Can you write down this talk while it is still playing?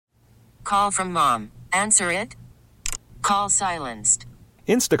Call from mom. Answer it. Call silenced.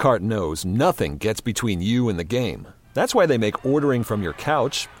 Instacart knows nothing gets between you and the game. That's why they make ordering from your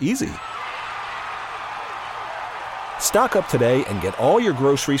couch easy. Stock up today and get all your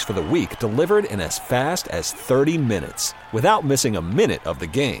groceries for the week delivered in as fast as 30 minutes without missing a minute of the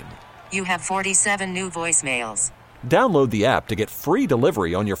game. You have 47 new voicemails. Download the app to get free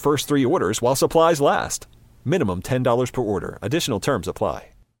delivery on your first 3 orders while supplies last. Minimum $10 per order. Additional terms apply.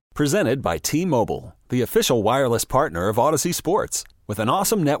 Presented by T-Mobile, the official wireless partner of Odyssey Sports. With an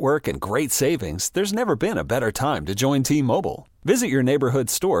awesome network and great savings, there's never been a better time to join T-Mobile. Visit your neighborhood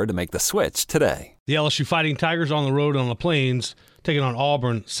store to make the switch today. The LSU Fighting Tigers on the road on the Plains, taking on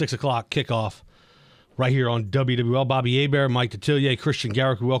Auburn, 6 o'clock kickoff right here on WWL. Bobby Hebert, Mike Detillier, Christian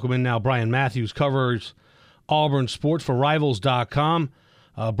Garrick. We welcome in now Brian Matthews, covers Auburn sports for Rivals.com.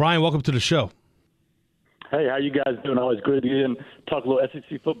 Brian, welcome to the show. Hey, how you guys doing? Always good to get in, talk a little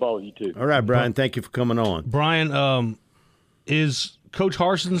SEC football with you two. All right, Brian, thank you for coming on. Brian, is Coach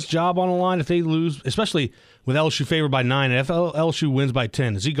Harsin's job on the line if they lose, especially with LSU favored by 9, and if LSU wins by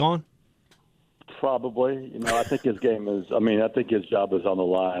 10? Is he gone? Probably. I think his game is – I think his job is on the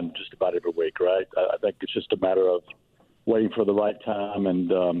line just about every week, right? I think it's just a matter of waiting for the right time, and,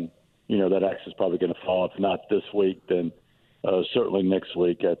 that axe is probably going to fall. If not this week, then certainly next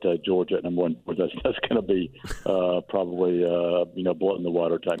week at Georgia at number 1. That's going to be probably, blood in the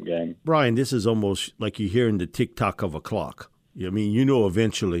water type game. Brian, this is almost like you're hearing the tick-tock of a clock.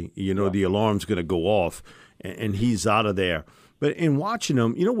 Eventually, the alarm's going to go off, and he's out of there. But in watching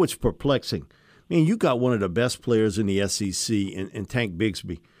him, what's perplexing? You got one of the best players in the SEC in Tank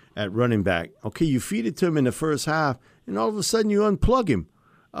Bigsby at running back. Okay, you feed it to him in the first half, and all of a sudden you unplug him.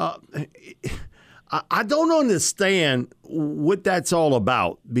 I don't understand what that's all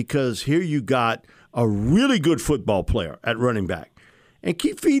about, because here you got a really good football player at running back and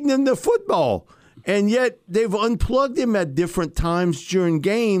keep feeding him the football. And yet they've unplugged him at different times during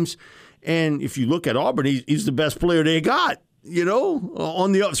games. And if you look at Auburn, he's the best player they got,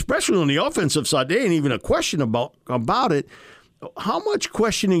 especially on the offensive side. There ain't even a question about it. How much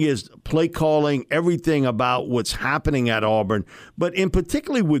questioning is play calling, everything about what's happening at Auburn, but in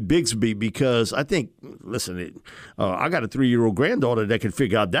particularly with Bigsby, because I think, I got a 3-year-old granddaughter that can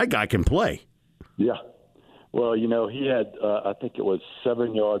figure out that guy can play. Yeah. Well, he had, I think it was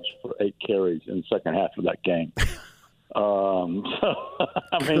 7 yards for 8 carries in the second half of that game.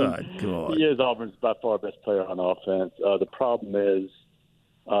 He is Auburn's by far best player on offense. The problem is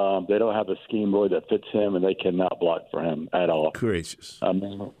they don't have a scheme really that fits him, and they cannot block for him at all. Gracious.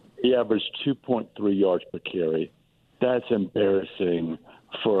 He averaged 2.3 yards per carry. That's embarrassing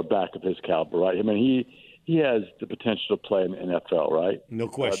for a back of his caliber, right? He has the potential to play in the NFL, right? No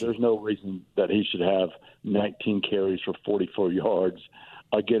question. There's no reason that he should have 19 carries for 44 yards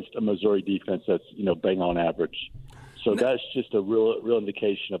against a Missouri defense that's, bang on average. So that's just a real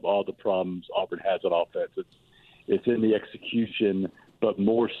indication of all the problems Auburn has on offense. It's in the execution, but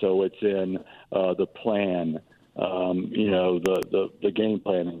more so it's in the plan, the game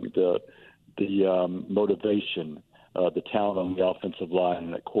planning, the motivation, the talent on the offensive line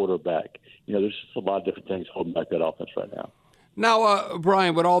and at quarterback. There's just a lot of different things holding back that offense right now. Now,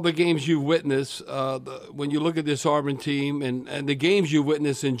 Brian, with all the games you've witnessed, when you look at this Auburn team and the games you've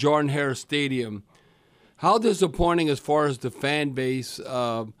witnessed in Jordan-Hare Stadium, how disappointing as far as the fan base?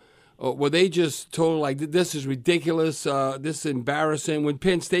 Were they just told, this is ridiculous, this is embarrassing? When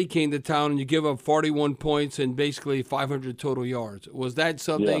Penn State came to town and you give up 41 points and basically 500 total yards, was that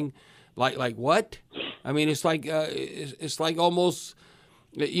something like what? It's like almost,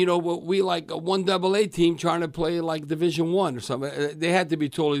 we like a 1AA team trying to play like Division I or something. They had to be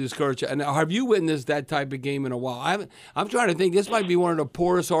totally discouraged. And have you witnessed that type of game in a while? I'm trying to think. This might be one of the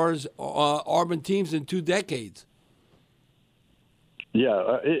poorest Auburn teams in 2 decades.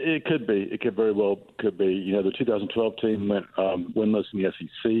 Yeah, it could be. It could very well could be. The 2012 team went winless in the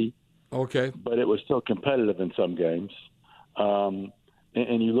SEC. Okay. But it was still competitive in some games. And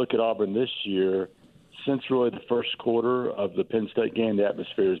you look at Auburn this year, since really the first quarter of the Penn State game, the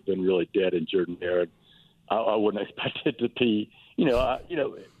atmosphere has been really dead in Jordan-Hare. I wouldn't expect it to be,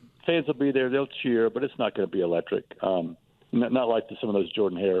 fans will be there, they'll cheer, but it's not going to be electric. Not like some of those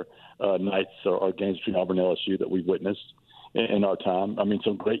Jordan-Hare nights or games between Auburn and LSU that we've witnessed in our time.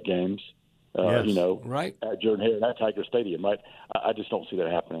 Some great games, right at Jordan-Hare and at Tiger Stadium, right? I just don't see that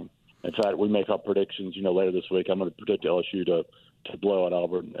happening. In fact, we make our predictions, later this week. I'm going to predict LSU to blow out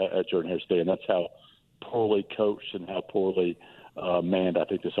Auburn at Jordan-Hare Stadium. That's how poorly coached and how poorly manned I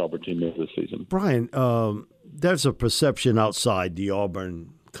think this Auburn team is this season. Brian, there's a perception outside the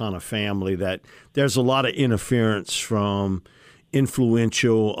Auburn kind of family that there's a lot of interference from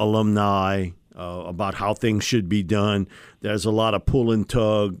influential alumni about how things should be done. There's a lot of pull and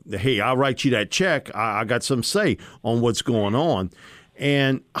tug. Hey, I'll write you that check. I got some say on what's going on.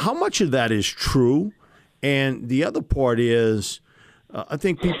 And how much of that is true? And the other part is, I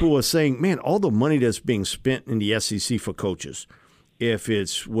think people are saying, man, all the money that's being spent in the SEC for coaches, if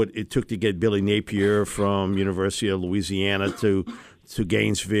it's what it took to get Billy Napier from University of Louisiana to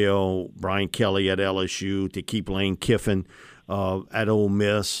Gainesville, Brian Kelly at LSU, to keep Lane Kiffin at Ole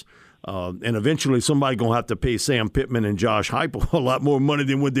Miss, and eventually somebody going to have to pay Sam Pittman and Josh Heupel a lot more money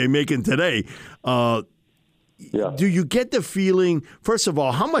than what they're making today. Yeah. Do you get the feeling, first of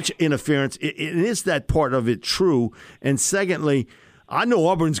all, how much interference, is that part of it true? And secondly, I know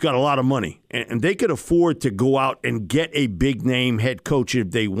Auburn's got a lot of money, and they could afford to go out and get a big-name head coach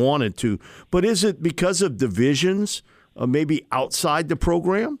if they wanted to. But is it because of divisions, maybe outside the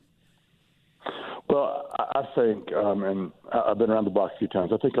program? Well, I think, and I've been around the block a few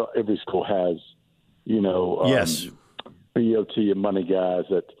times, I think every school has, Yes. BOT and money guys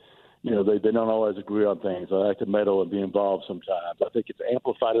that, they don't always agree on things. I like to meddle and be involved sometimes. I think it's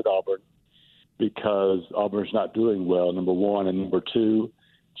amplified at Auburn because Auburn's not doing well, number one. And number two,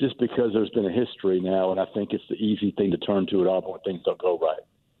 just because there's been a history now, and I think it's the easy thing to turn to at Auburn when things don't go right.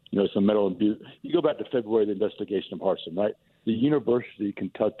 Some meddle and you go back to February, the investigation of Harsin, right? The university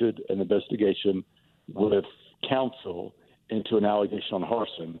conducted an investigation with counsel into an allegation on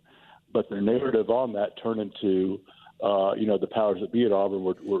Harsin, but their narrative on that turned into, the powers that be at Auburn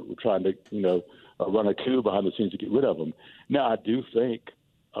were trying to, run a coup behind the scenes to get rid of them. Now, I do think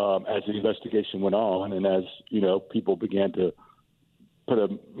as the investigation went on and as, people began to put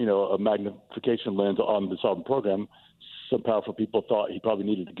a magnification lens on this Auburn program, some powerful people thought he probably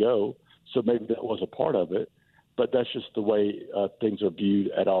needed to go. So maybe that was a part of it. But that's just the way things are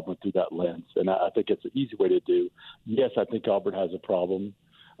viewed at Auburn through that lens. And I think it's an easy way to do. Yes, I think Auburn has a problem.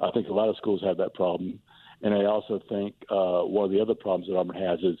 I think a lot of schools have that problem. And I also think one of the other problems that Auburn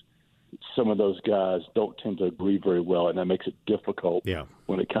has is some of those guys don't tend to agree very well, and that makes it difficult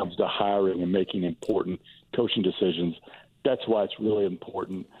when it comes to hiring and making important coaching decisions. That's why it's really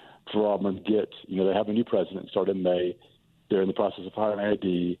important for Auburn to get, they have a new president start in May. They're in the process of hiring an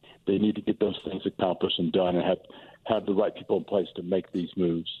AD. They need to get those things accomplished and done and have the right people in place to make these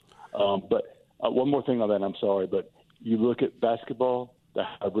moves. But one more thing on that, I'm sorry, but you look at basketball, the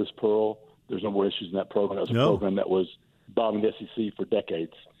Hybris Pearl, there's no more issues in that program. That was a program that was bombing the SEC for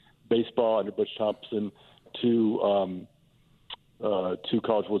decades. Baseball under Butch Thompson, two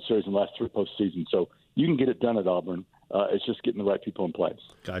College World Series in the last 3 postseasons. So you can get it done at Auburn. It's just getting the right people in place.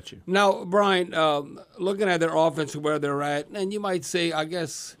 Got you. Now, Brian, looking at their offense and where they're at, and you might say, I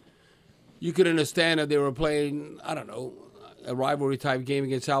guess you could understand that they were playing, I don't know, a rivalry-type game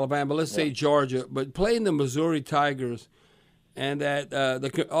against Alabama. Let's say Georgia. But playing the Missouri Tigers, and that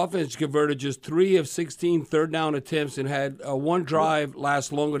the offense converted just 3 of 16 third-down attempts and had one drive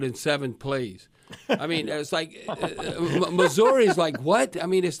last longer than 7 plays. I mean, it's like Missouri's like, what? I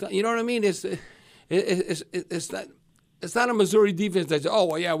mean, it's not, you know what I mean? It's not. It's not a Missouri defense that's,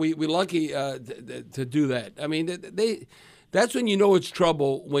 we're lucky to do that. I mean, that's when you know it's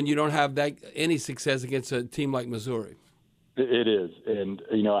trouble, when you don't have any success against a team like Missouri. It is. And,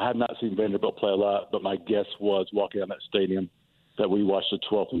 I have not seen Vanderbilt play a lot, but my guess was walking out of that stadium that we watched the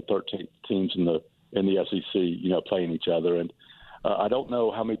 12th and 13th teams in the SEC, playing each other. And I don't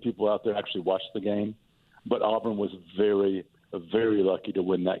know how many people out there actually watched the game, but Auburn was very lucky to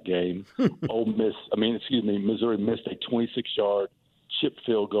win that game. Missouri missed a 26-yard chip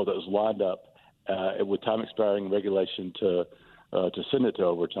field goal that was lined up with time expiring regulation to send it to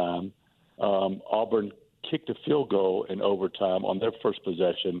overtime. Auburn kicked a field goal in overtime on their first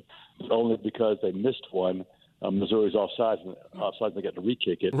possession, only because they missed one. Missouri's offside, and they got to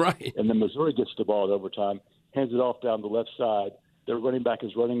re-kick it. Right. And then Missouri gets the ball at overtime, hands it off down the left side. Their running back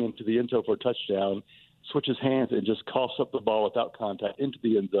is running into the end zone for a touchdown, switches hands and just coughs up the ball without contact into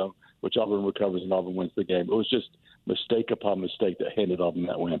the end zone, which Auburn recovers and Auburn wins the game. It was just mistake upon mistake that handed Auburn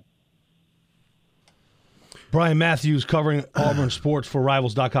that win. Brian Matthews covering Auburn sports for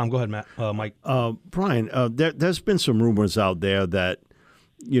Rivals.com. Go ahead, Mike. Brian, there's been some rumors out there that,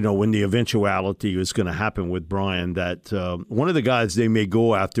 when the eventuality is going to happen with Brian, that one of the guys they may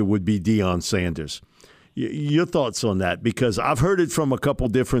go after would be Deion Sanders. Your thoughts on that? Because I've heard it from a couple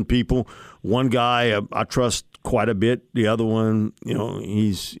different people. One guy I trust quite a bit. The other one,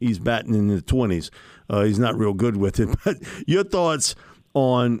 he's batting in the 20s. He's not real good with it. But your thoughts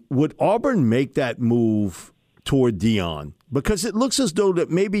on, would Auburn make that move toward Deion? Because it looks as though that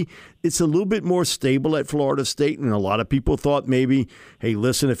maybe it's a little bit more stable at Florida State, and a lot of people thought maybe, hey,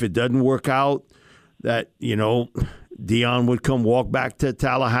 listen, if it doesn't work out, that, Deion would come walk back to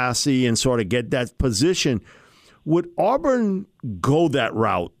Tallahassee and sort of get that position. Would Auburn go that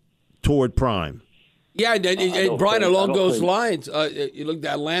route toward Prime? Yeah, and Brian, along those lines, you look at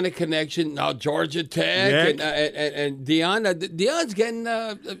the Atlanta connection, now Georgia Tech, and Deion. Deion's getting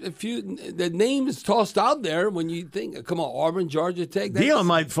a few the names tossed out there when you think, come on, Auburn, Georgia Tech. Deion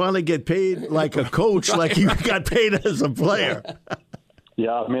might finally get paid like a coach, like he got paid as a player.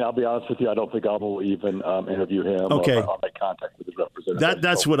 Yeah, I mean, I'll be honest with you. I don't think Auburn will even interview him or make contact with his representative.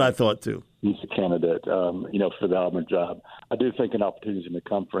 That's what I thought, too. He's a candidate, for the Auburn job. I do think an opportunity is going to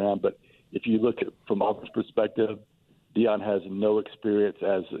come for him, but if you look at from Auburn's perspective, Deion has no experience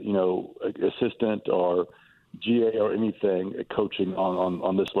as, assistant or GA or anything coaching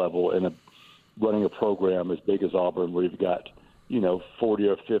on this level and running a program as big as Auburn where you've got, 40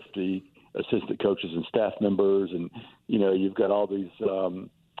 or 50 assistant coaches and staff members and, you've got all these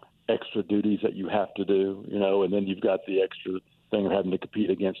extra duties that you have to do, and then you've got the extra thing of having to compete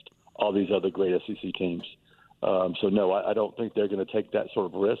against all these other great SEC teams. So, no, I don't think they're going to take that sort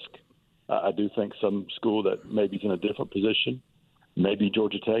of risk. I do think some school that maybe is in a different position, maybe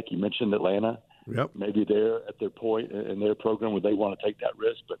Georgia Tech, you mentioned Atlanta, maybe they're at their point in their program where they want to take that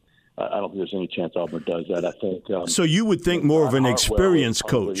risk, but I don't think there's any chance Auburn does that. I think. So you would think more of an experienced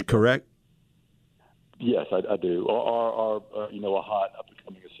coach, correct? Yes, I do. Or a hot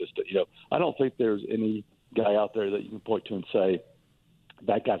up-and-coming assistant. I don't think there's any guy out there that you can point to and say,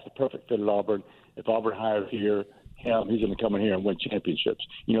 that guy's the perfect fit at Auburn. If Auburn hired he's going to come in here and win championships.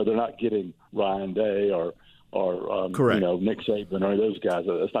 They're not getting Ryan Day or Nick Saban or those guys.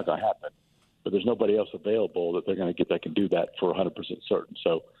 That's not going to happen. But there's nobody else available that they're going to get that can do that for 100% certain.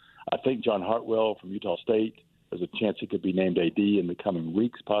 So I think John Hartwell from Utah State, there's a chance he could be named AD in the coming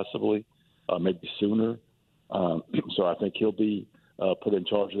weeks possibly, maybe sooner. So I think he'll be put in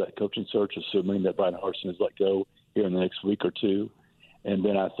charge of that coaching search, assuming that Brian Harsin is let go here in the next week or two. And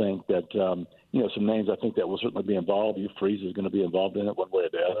then I think that, some names I think that will certainly be involved. Hugh Freeze is going to be involved in it one way or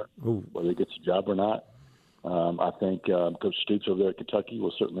the other, whether he gets a job or not. I think Coach Stoops over there at Kentucky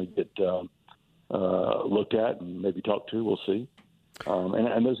will certainly get looked at and maybe talked to. We'll see.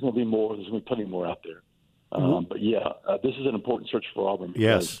 And there's going to be more. There's going to be plenty more out there. But, this is an important search for Auburn.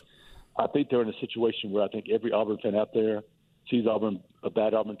 Yes. I think they're in a situation where I think every Auburn fan out there sees Auburn, a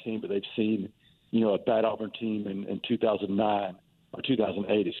bad Auburn team, but they've seen, a bad Auburn team in 2009 or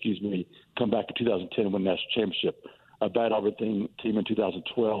 2008, come back in 2010 and win the national championship. A bad Auburn team in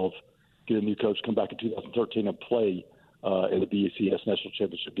 2012, get a new coach, come back in 2013 and play in the BCS national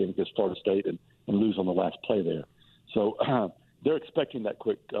championship game against Florida State and lose on the last play there. So they're expecting that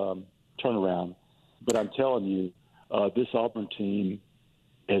quick turnaround. But I'm telling you, this Auburn team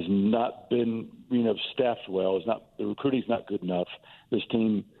has not been, staffed well. The recruiting's not good enough. This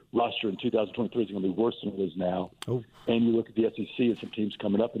team roster in 2023 is going to be worse than it is now. Oh. And you look at the SEC and some teams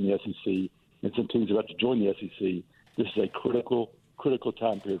coming up in the SEC and some teams about to join the SEC. This is a critical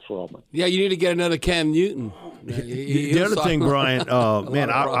time period for Auburn. Yeah, you need to get another Cam Newton. The other thing, Brian,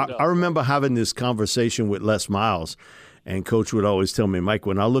 I remember having this conversation with Les Miles, and Coach would always tell me, Mike,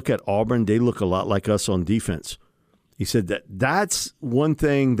 when I look at Auburn, they look a lot like us on defense. He said that's one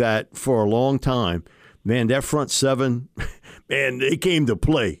thing that for a long time, man, that front seven, man, they came to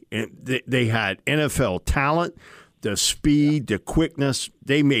play. And they had NFL talent, the speed, the quickness.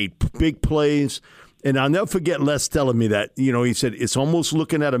 They made big plays. And I'll never forget Les telling me that. He said it's almost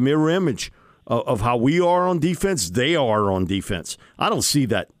looking at a mirror image of how we are on defense. They are on defense. I don't see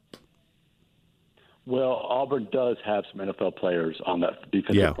that. Well, Auburn does have some NFL players on that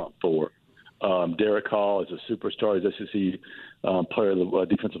defensive front four. Derek Hall is a superstar. He's SEC player of the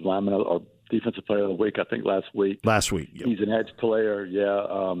defensive lineman or defensive player of the week, I think, last week. Yep. He's an edge player,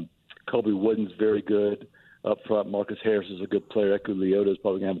 Colby Wooden's very good up front. Marcus Harris is a good player. Eku Leota is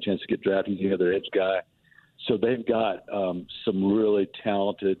probably going to have a chance to get drafted. He's the other edge guy. So they've got some really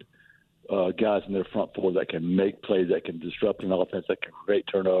talented guys in their front four that can make plays, that can disrupt an offense, that can create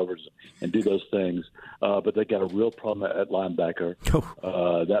turnovers and do those things. But they got a real problem at linebacker.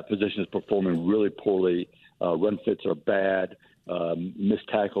 That position is performing really poorly. Run fits are bad. Missed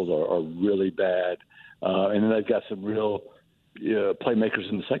tackles are really bad. And then they've got some real playmakers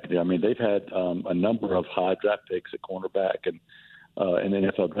in the secondary. I mean, they've had a number of high draft picks at cornerback and in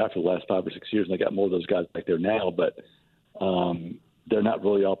the NFL draft for the last 5 or 6 years, and they got more of those guys back there now. But they're not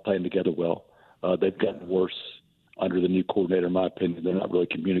really all playing together well. They've gotten worse under the new coordinator, in my opinion. They're not really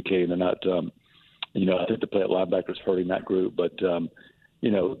communicating. They're not, I think the play at linebacker is hurting that group. But,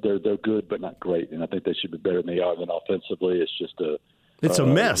 they're good but not great, and I think they should be better than they are. Than offensively, it's just a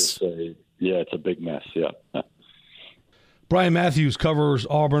mess. It's a big mess, yeah. Brian Matthews covers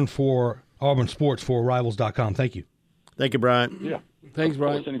Auburn Sports for Rivals.com. Thank you. Thank you, Brian. Yeah. Thanks,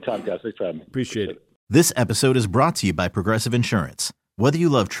 Brian. Anytime, guys. Thanks for having me. Appreciate it. This episode is brought to you by Progressive Insurance. Whether you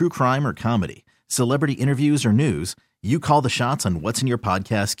love true crime or comedy, celebrity interviews or news, you call the shots on what's in your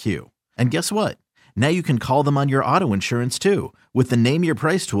podcast queue. And guess what? Now you can call them on your auto insurance too with the Name Your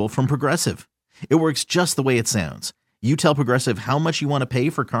Price tool from Progressive. It works just the way it sounds. You tell Progressive how much you want to pay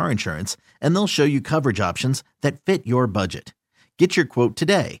for car insurance, and they'll show you coverage options that fit your budget. Get your quote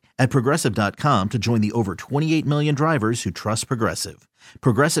today at Progressive.com to join the over 28 million drivers who trust Progressive.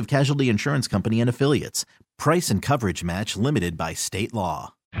 Progressive Casualty Insurance Company and Affiliates. Price and coverage match limited by state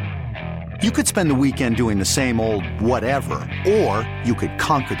law. You could spend the weekend doing the same old whatever, or you could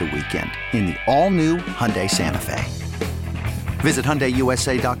conquer the weekend in the all-new Hyundai Santa Fe. Visit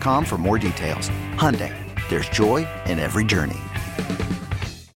HyundaiUSA.com for more details. Hyundai, there's joy in every journey.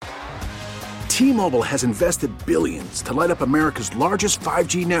 T-Mobile has invested billions to light up America's largest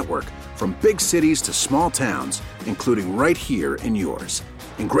 5G network, from big cities to small towns, including right here in yours.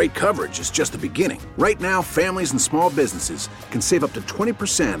 And great coverage is just the beginning. Right now, families and small businesses can save up to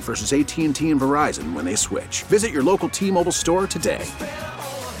 20% versus AT&T and Verizon when they switch. Visit your local T-Mobile store today.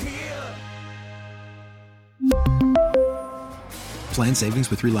 Plan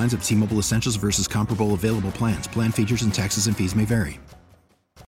savings with 3 lines of T-Mobile Essentials versus comparable available plans. Plan features and taxes and fees may vary.